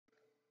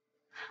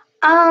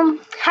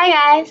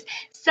Hi guys.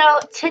 So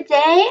today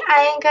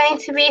I am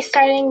going to be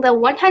starting the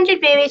 100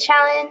 Baby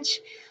Challenge.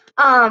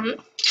 Um,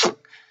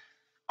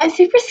 I'm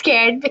super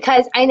scared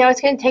because I know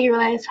it's going to take a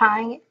really long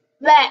time.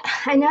 But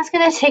I know it's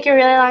going to take a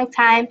really long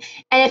time.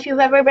 And if you've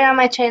ever been on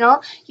my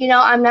channel, you know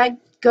I'm not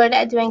good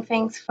at doing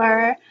things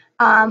for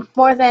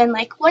more than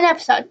like one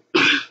episode.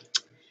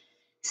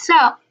 So,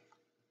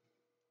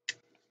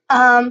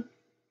 um,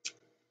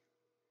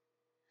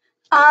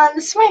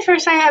 this is my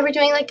first time ever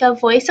doing like a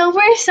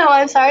voiceover, so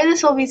I'm sorry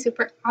this will be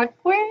super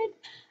awkward.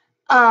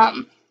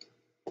 Um,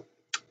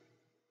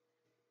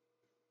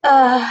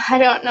 I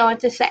don't know what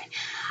to say.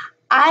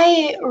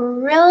 I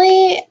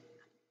really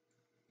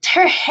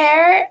her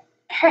hair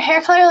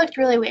color looked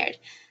really weird.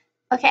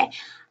 Okay.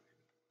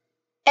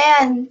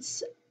 And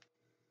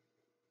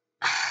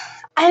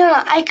I don't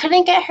know, I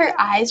couldn't get her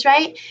eyes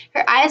right.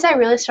 Her eyes I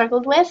really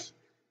struggled with.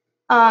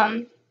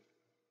 Um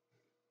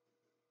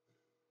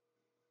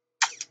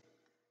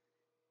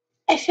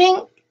I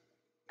think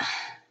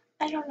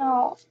I don't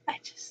know.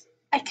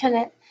 I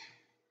couldn't.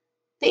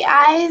 The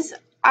eyes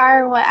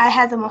are what I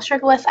had the most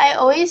struggle with. I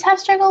always have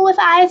struggled with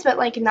eyes, but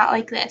like not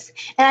like this.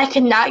 And I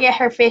could not get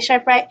her face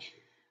shape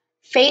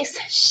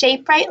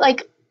right.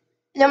 Like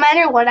no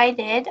matter what I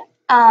did,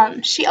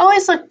 she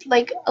always looked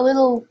like a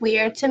little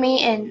weird to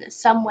me in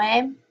some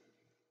way.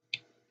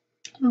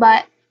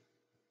 But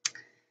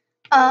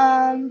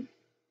um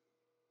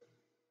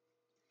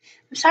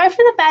I'm sorry for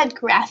the bad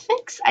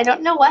graphics. I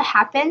don't know what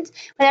happened.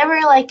 Whenever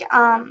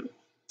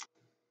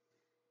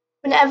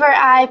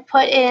I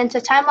put it into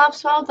time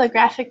lapse mode, the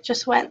graphic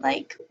just went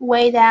like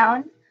way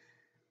down.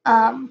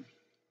 Um,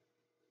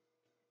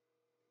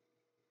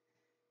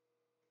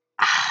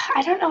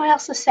 I don't know what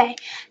else to say.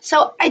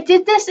 So I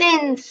did this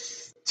in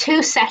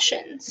two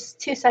sessions.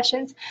 Two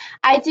sessions.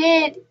 I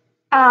did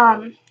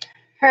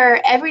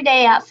her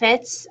everyday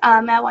outfits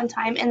at one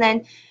time, and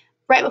then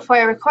right before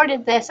I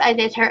recorded this, I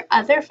did her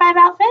other five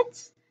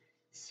outfits.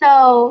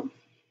 So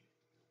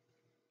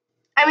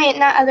I mean,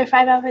 not other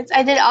five outfits.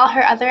 I did all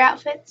her other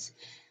outfits.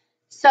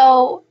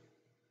 So,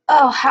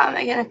 oh, how am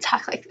I gonna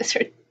talk like this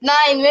for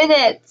 9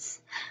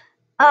 minutes?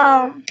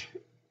 Um,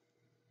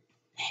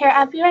 Here,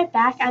 I'll be right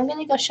back. I'm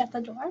gonna go shut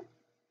the door.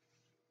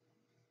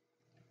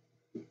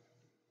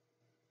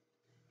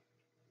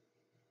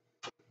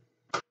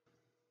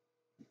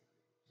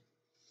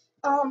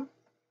 Um,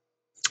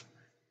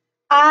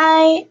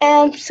 I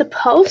am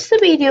supposed to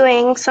be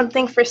doing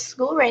something for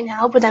school right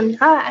now, but I'm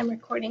not. I'm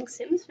recording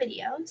Sims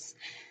videos.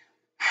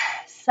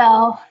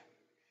 So,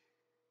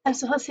 I'm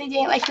supposed to be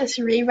doing like this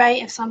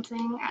rewrite of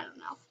something. I don't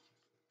know.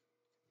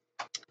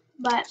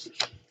 But,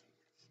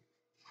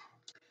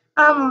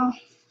 um,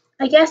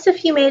 I guess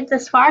if you made it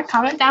this far,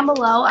 comment down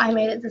below. I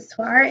made it this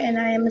far, and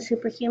I am a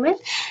superhuman.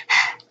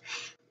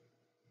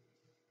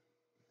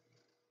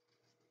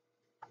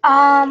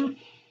 Um,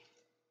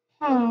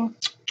 hmm.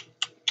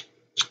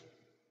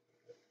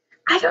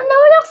 I don't know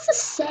what else to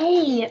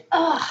say.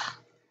 Ugh.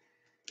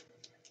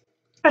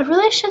 I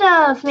really should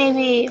have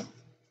maybe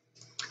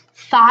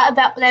thought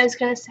about what I was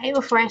going to say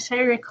before I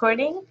started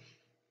recording.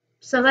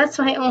 So that's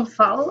my own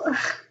fault.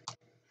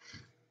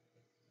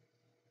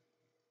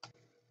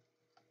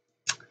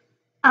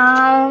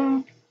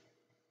 um,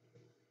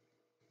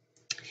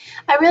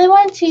 I really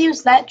wanted to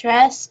use that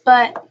dress,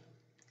 but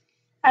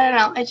I don't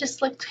know. It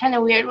just looked kind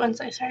of weird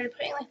once I started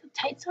putting like the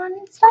tights on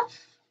and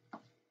stuff.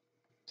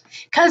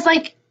 Cause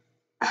like,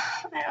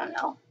 I don't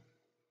know.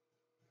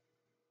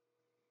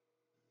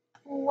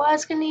 I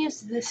was gonna use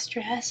this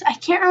dress. I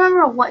can't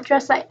remember what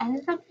dress I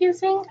ended up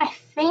using. I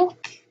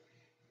think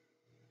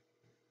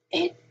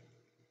it.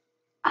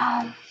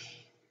 Um,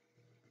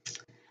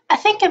 I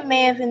think it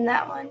may have been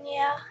that one.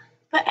 Yeah,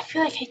 but I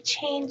feel like I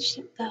changed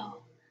it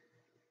though.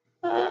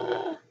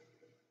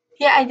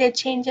 Yeah, I did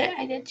change it.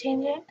 I did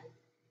change it.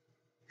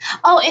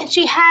 Oh, and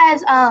she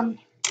has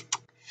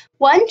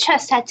one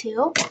chest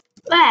tattoo,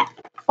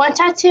 one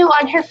tattoo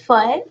on her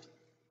foot,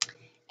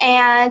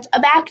 and a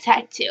back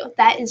tattoo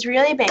that is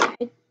really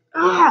big.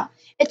 Ugh.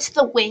 It's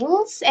the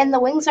wings, and the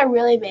wings are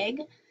really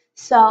big.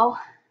 So,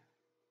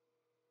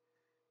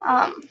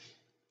 um,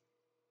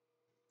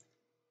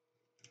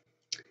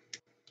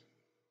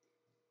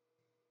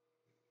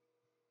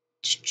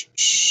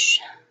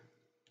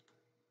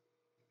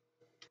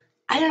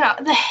 I don't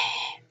know.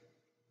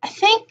 I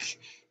think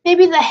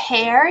maybe the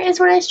hair is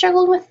what I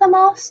struggled with the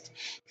most,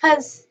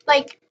 because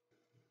like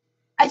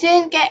I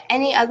didn't get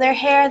any other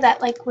hair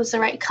that like was the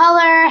right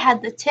color,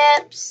 had the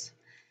tips,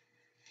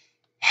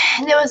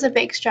 and it was a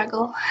big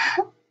struggle.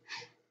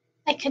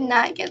 I could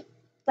not get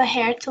the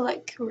hair to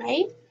look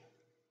right.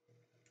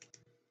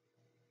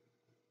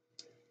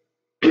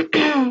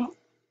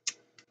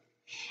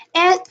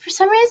 And for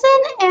some reason,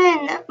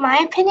 in my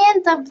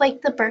opinion,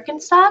 the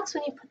Birkenstocks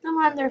when you put them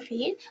on their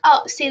feet.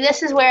 Oh, see,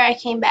 this is where I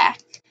came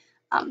back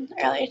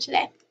earlier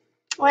today.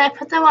 When I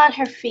put them on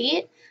her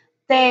feet,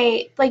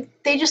 they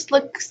just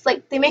look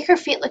like they make her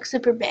feet look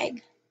super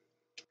big.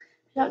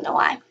 I don't know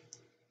why.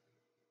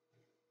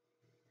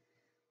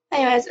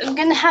 Anyways, I'm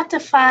gonna have to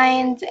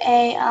find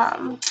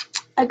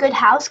a a good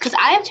house, because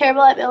I am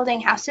terrible at building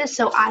houses,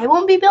 so I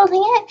won't be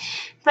building it.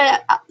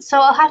 But so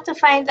I'll have to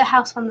find the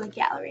house on the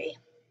gallery.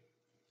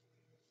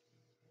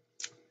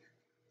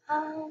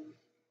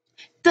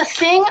 The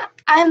thing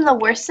I'm the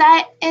worst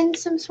at in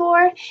Sims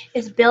 4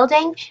 is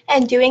building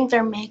and doing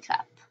their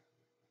makeup.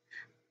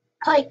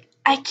 Like,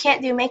 I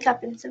can't do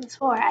makeup in Sims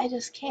 4. I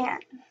just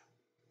can't.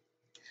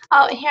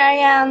 Oh, here I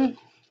am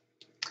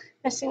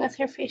messing with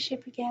her face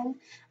shape again.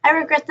 I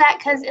regret that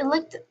because it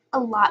looked a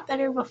lot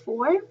better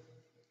before,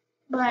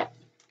 but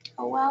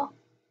oh well.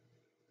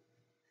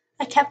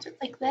 I kept it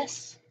like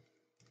this.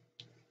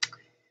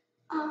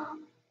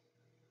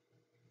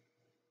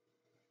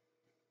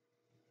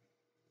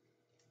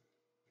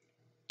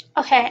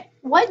 Okay,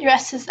 what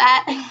dress is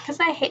that? Because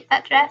I hate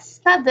that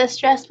dress. Not this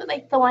dress, but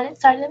like the one it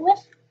started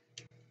with.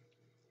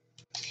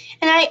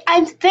 And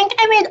I think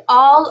I made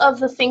all of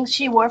the things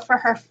she wore for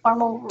her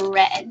formal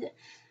red.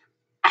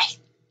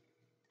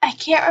 I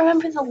can't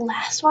remember the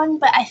last one,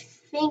 but I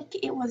think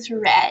it was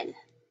red.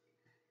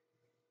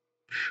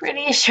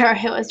 Pretty sure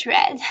it was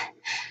red.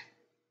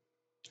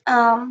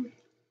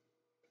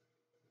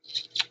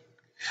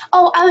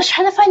 Oh, I was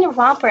trying to find a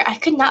romper. I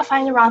could not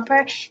find a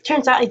romper.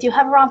 Turns out I do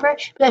have a romper,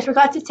 but I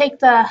forgot to take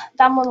the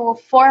dumb little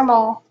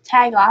formal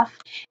tag off.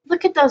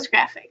 Look at those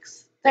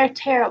graphics. They're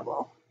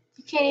terrible.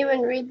 You can't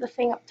even read the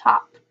thing up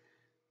top.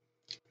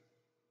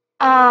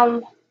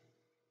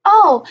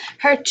 Oh,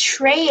 her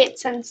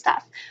traits and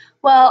stuff.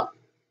 Well,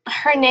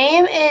 her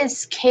name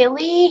is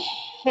Kaylee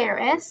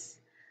Harris.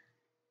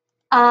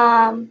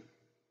 Let's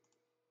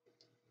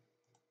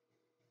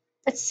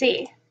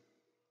see.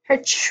 Her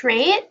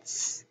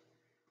traits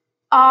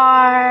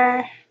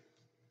are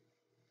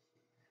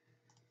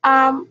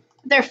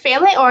they're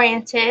family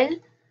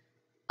oriented,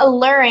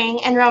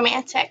 alluring, and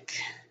romantic.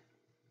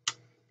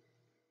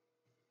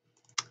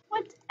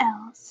 What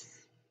else?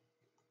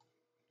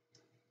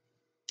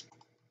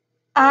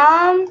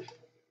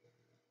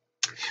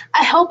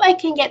 I hope I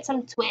can get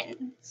some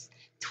twins.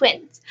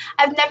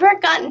 I've never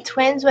gotten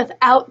twins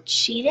without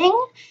cheating,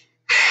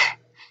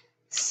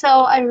 so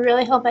I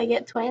really hope I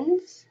get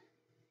twins.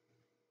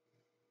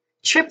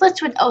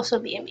 Triplets would also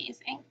be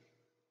amazing.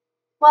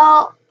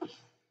 Well,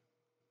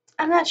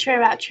 I'm not sure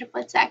about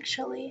triplets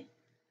actually.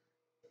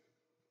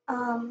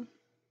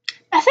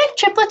 I think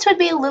triplets would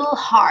be a little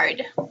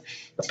hard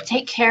to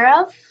take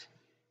care of,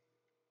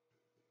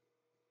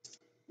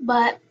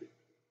 but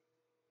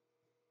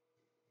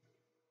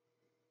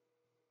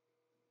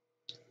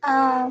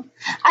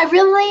I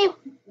really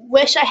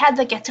wish I had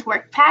the Get to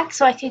Work pack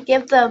so I could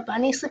give the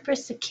bunny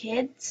slippers to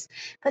kids,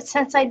 but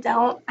since I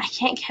don't, I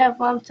can't give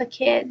them to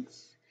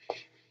kids,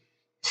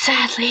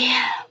 sadly.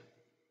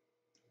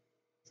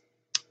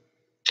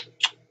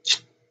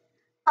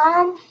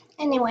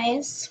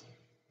 Anyways,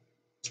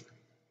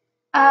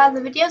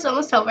 the video's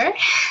almost over.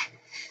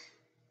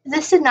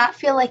 This did not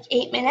feel like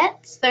 8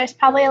 minutes. There's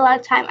probably a lot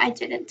of time I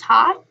didn't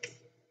talk,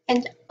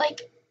 and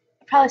like,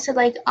 I probably said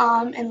like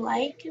and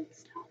like and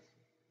stuff.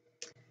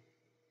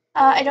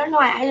 I don't know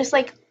why. I just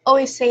like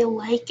always say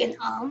like and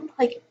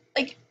like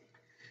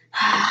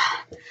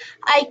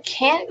I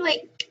can't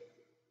like.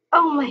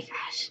 Oh my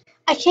gosh,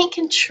 I can't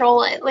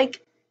control it.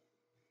 Like,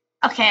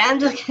 okay, I'm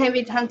just gonna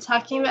be done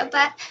talking about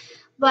that.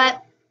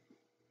 But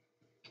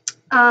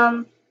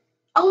oh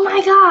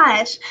my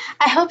gosh,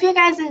 I hope you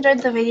guys enjoyed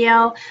the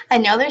video. I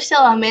know there's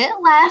still a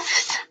minute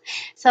left,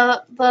 so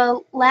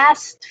the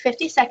last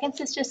 50 seconds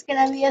is just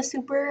gonna be a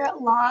super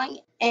long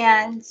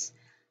and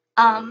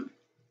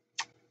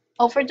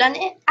overdone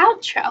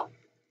outro.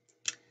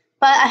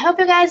 But I hope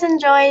you guys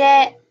enjoyed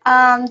it.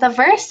 The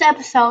first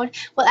episode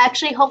will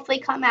actually hopefully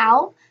come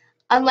out,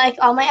 unlike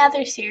all my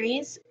other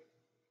series.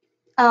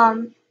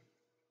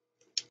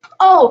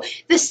 Oh,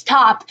 this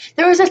top.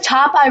 There was a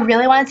top I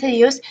really wanted to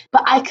use,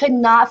 but I could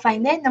not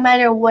find it no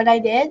matter what I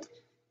did.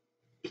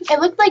 It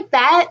looked like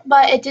that,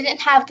 but it didn't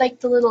have like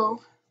the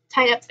little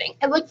tied up thing.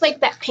 It looked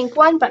like that pink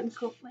one, but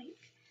like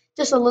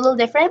just a little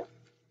different.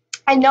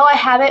 I know I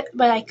have it,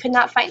 but I could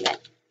not find it.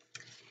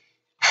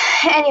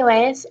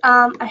 Anyways,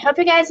 I hope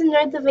you guys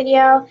enjoyed the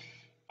video,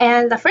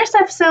 and the first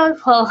episode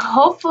will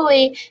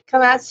hopefully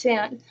come out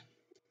soon.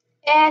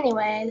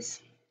 Anyways,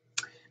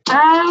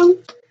 bye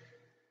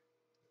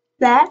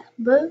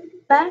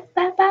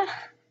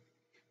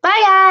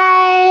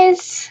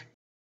guys!